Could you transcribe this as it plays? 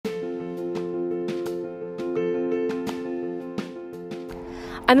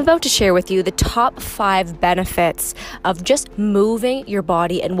I'm about to share with you the top 5 benefits of just moving your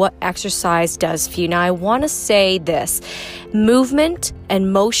body and what exercise does for you. Now, I want to say this: movement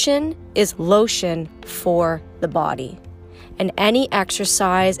and motion is lotion for the body, and any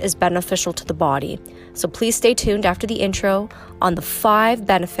exercise is beneficial to the body. So please stay tuned after the intro on the 5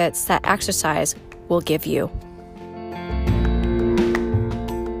 benefits that exercise will give you.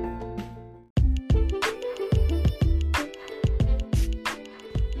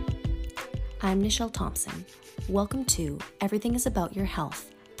 I'm NICHELLE Thompson. Welcome to Everything is About Your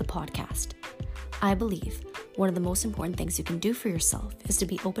Health, the podcast. I believe one of the most important things you can do for yourself is to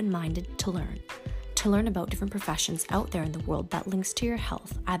be open-minded to learn about different professions out there in the world that links to your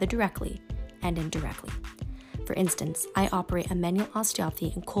health, either directly and indirectly. For instance, I operate a manual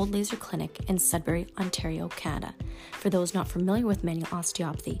osteopathy and cold laser clinic in Sudbury, Ontario, Canada. For those not familiar with manual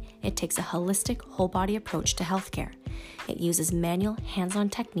osteopathy, it takes a holistic, whole-body approach to healthcare. It uses manual, hands-on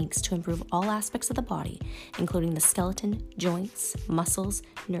techniques to improve all aspects of the body, including the skeleton, joints, muscles,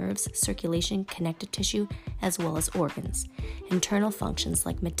 nerves, circulation, connective tissue, as well as organs. Internal functions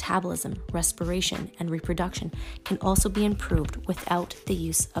like metabolism, respiration, and reproduction can also be improved without the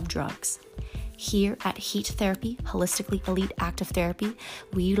use of drugs. Here at Heat Therapy, Holistically Elite Active Therapy,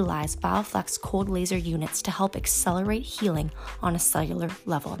 we utilize BioFlex cold laser units to help accelerate healing on a cellular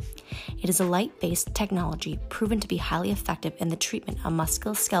level. It is a light-based technology proven to be highly effective in the treatment of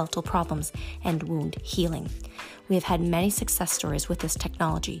musculoskeletal problems and wound healing. We have had many success stories with this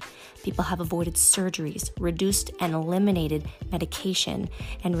technology. People have avoided surgeries, reduced and eliminated medication,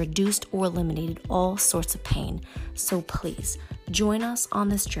 and reduced or eliminated all sorts of pain. So please, join us on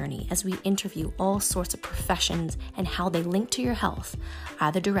this journey as we interview all sorts of professions and how they link to your health,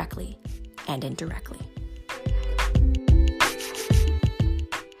 either directly and indirectly.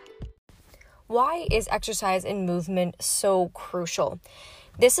 Why is exercise and movement so crucial?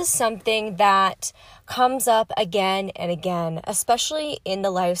 This is something that comes up again and again, especially in the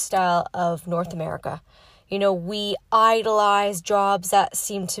lifestyle of North America. You know, we idolize jobs that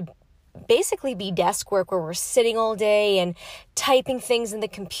seem to basically be desk work where we're sitting all day and typing things in the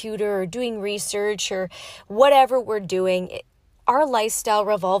computer or doing research or whatever we're doing. Our lifestyle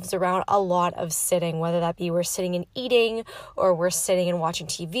revolves around a lot of sitting, whether that be we're sitting and eating, or we're sitting and watching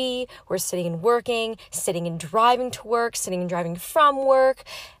TV, we're sitting and working, sitting and driving to work, sitting and driving from work.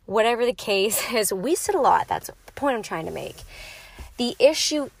 Whatever the case is, we sit a lot. That's the point I'm trying to make. The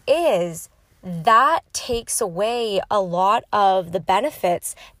issue is that takes away a lot of the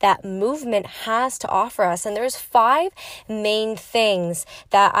benefits that movement has to offer us. And there's 5 main things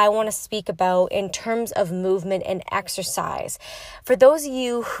that I want to speak about in terms of movement and exercise. For those of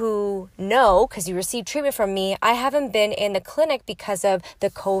you who know, because you received treatment from me, I haven't been in the clinic because of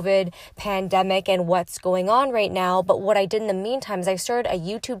the COVID pandemic and what's going on right now. But what I did in the meantime is I started a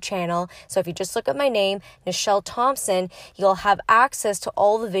YouTube channel. So if you just look up my name, NICHELLE Thompson, you'll have access to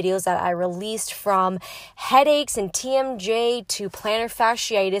all the videos that I released, from headaches and TMJ to plantar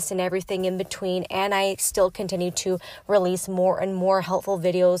fasciitis and everything in between. And I still continue to release more and more helpful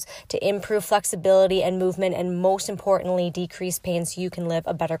videos to improve flexibility and movement, and most importantly, decrease pain so you can live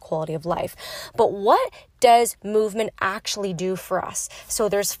a better quality of life. But what does movement actually do for us? So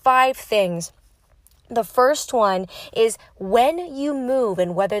there's 5 things. The first one is when you move,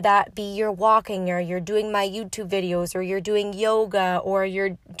 and whether that be you're walking or you're doing my YouTube videos or you're doing yoga or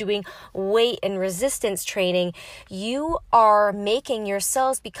you're doing weight and resistance training, you are making your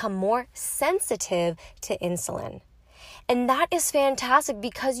cells become more sensitive to insulin. And that is fantastic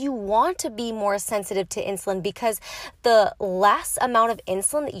because you want to be more sensitive to insulin, because the less amount of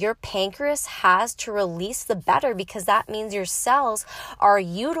insulin that your pancreas has to release, the better, because that means your cells are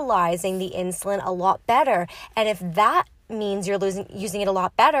utilizing the insulin a lot better. And if that means you're using it a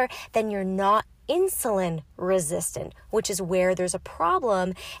lot better, then you're not insulin resistant, which is where there's a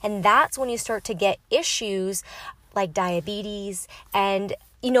problem. And that's when you start to get issues like diabetes and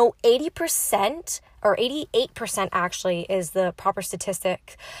 80% or 88% actually is the proper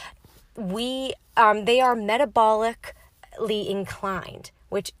statistic. They are metabolically inclined,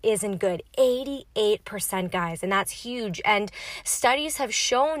 which isn't good. 88%, guys, and that's huge. And studies have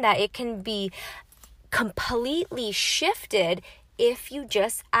shown that it can be completely shifted if you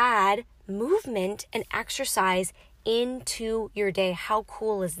just add movement and exercise into your day. How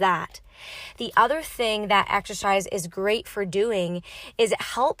cool is that? The other thing that exercise is great for doing is it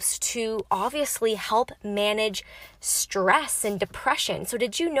helps to obviously help manage stress and depression. So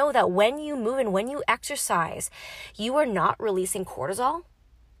did you know that when you move and when you exercise, you are not releasing cortisol?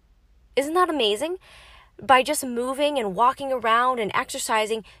 Isn't that amazing? by just moving and walking around and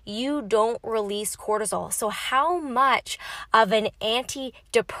exercising, you don't release cortisol. So how much of an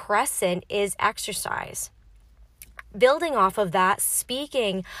antidepressant is exercise? Building off of that,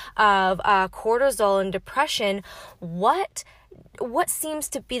 speaking of cortisol and depression, what seems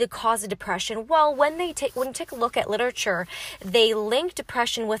to be the cause of depression? Well, when you take a look at literature, they link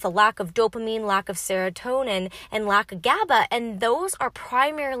depression with a lack of dopamine, lack of serotonin, and lack of GABA, and those are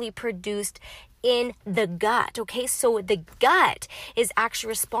primarily produced in the gut. Okay, so the gut is actually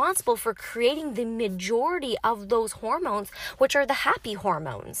responsible for creating the majority of those hormones, which are the happy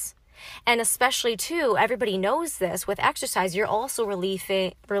hormones. And especially too, everybody knows this, with exercise, you're also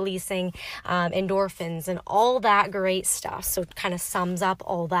releasing endorphins and all that great stuff. So it kind of sums up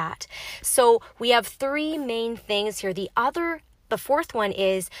all that. So we have three main things here. The fourth one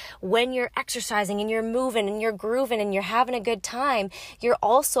is when you're exercising and you're moving and you're grooving and you're having a good time, you're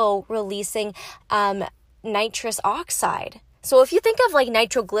also releasing nitrous oxide. So if you think of like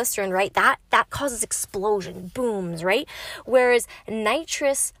nitroglycerin, right, that causes explosion, booms, right? Whereas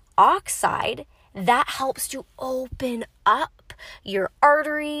nitrous oxide, that helps to open up your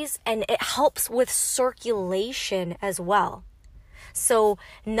arteries and it helps with circulation as well. So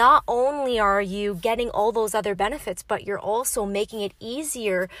not only are you getting all those other benefits, but you're also making it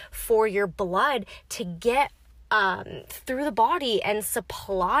easier for your blood to get through the body and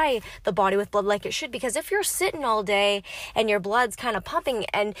supply the body with blood like it should. Because if you're sitting all day and your blood's kind of pumping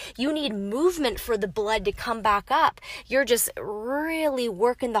and you need movement for the blood to come back up, you're just really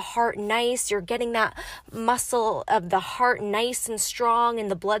working the heart nice. You're getting that muscle of the heart nice and strong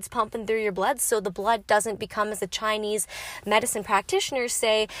and the blood's pumping through your blood. So the blood doesn't become, as the Chinese medicine practitioners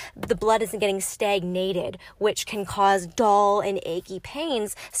say, the blood isn't getting stagnated, which can cause dull and achy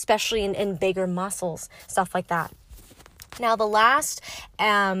pains, especially in bigger muscles, stuff like that. Now, the last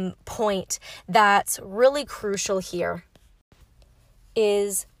point that's really crucial here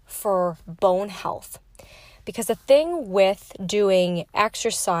is for bone health. Because the thing with doing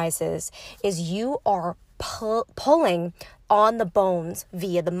exercises is you are pulling on the bones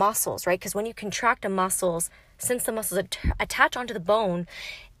via the muscles, right? Because when you contract the muscles, since the muscles attach onto the bone,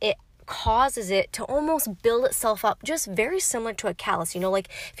 it causes it to almost build itself up, just very similar to a callus. You know, like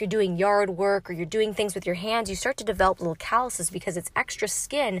if you're doing yard work or you're doing things with your hands, you start to develop little calluses because it's extra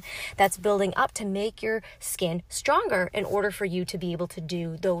skin that's building up to make your skin stronger in order for you to be able to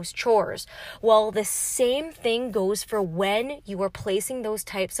do those chores. Well, the same thing goes for when you are placing those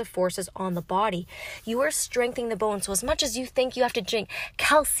types of forces on the body. You are strengthening the bone. So as much as you think you have to drink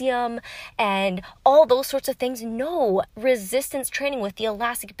calcium and all those sorts of things, no, resistance training with the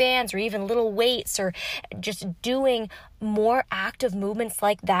elastic bands or even little weights or just doing more active movements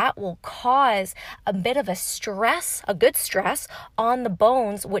like that will cause a bit of a good stress on the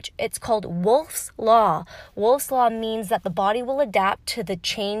bones, which it's called Wolff's Law. Wolff's Law means that the body will adapt to the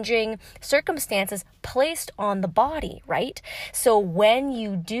changing circumstances placed on the body, right? So when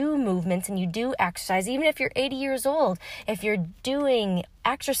you do movements and you do exercise, even if you're 80 years old, if you're doing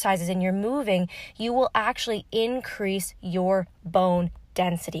exercises and you're moving, you will actually increase your bone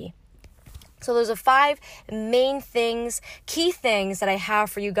density. So those are 5 main things, key things that I have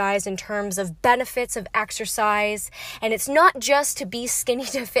for you guys in terms of benefits of exercise. And it's not just to be skinny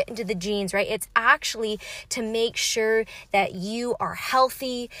to fit into the jeans, right? It's actually to make sure that you are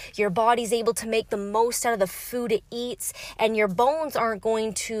healthy, your body's able to make the most out of the food it eats, and your bones aren't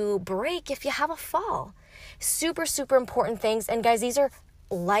going to break if you have a fall. Super, super important things. And guys, these are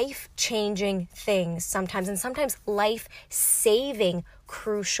life-changing things sometimes, and sometimes life-saving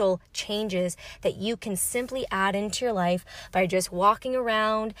crucial changes that you can simply add into your life by just walking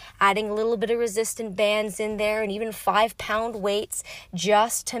around, adding a little bit of resistant bands in there and even 5-pound weights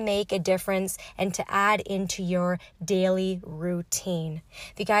just to make a difference and to add into your daily routine.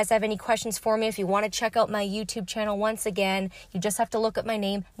 If you guys have any questions for me, if you want to check out my YouTube channel, once again, you just have to look at my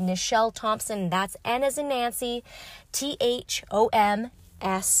name, Nichelle Thompson. That's N as in Nancy, THOMSON.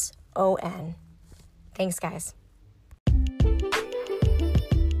 Thanks, guys.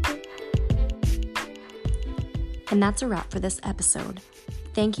 And that's a wrap for this episode.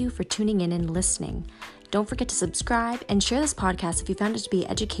 Thank you for tuning in and listening. Don't forget to subscribe and share this podcast if you found it to be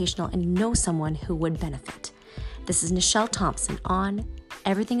educational and you know someone who would benefit. This is Nichelle Thompson on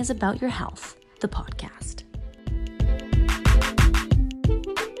Everything is About Your Health, the podcast.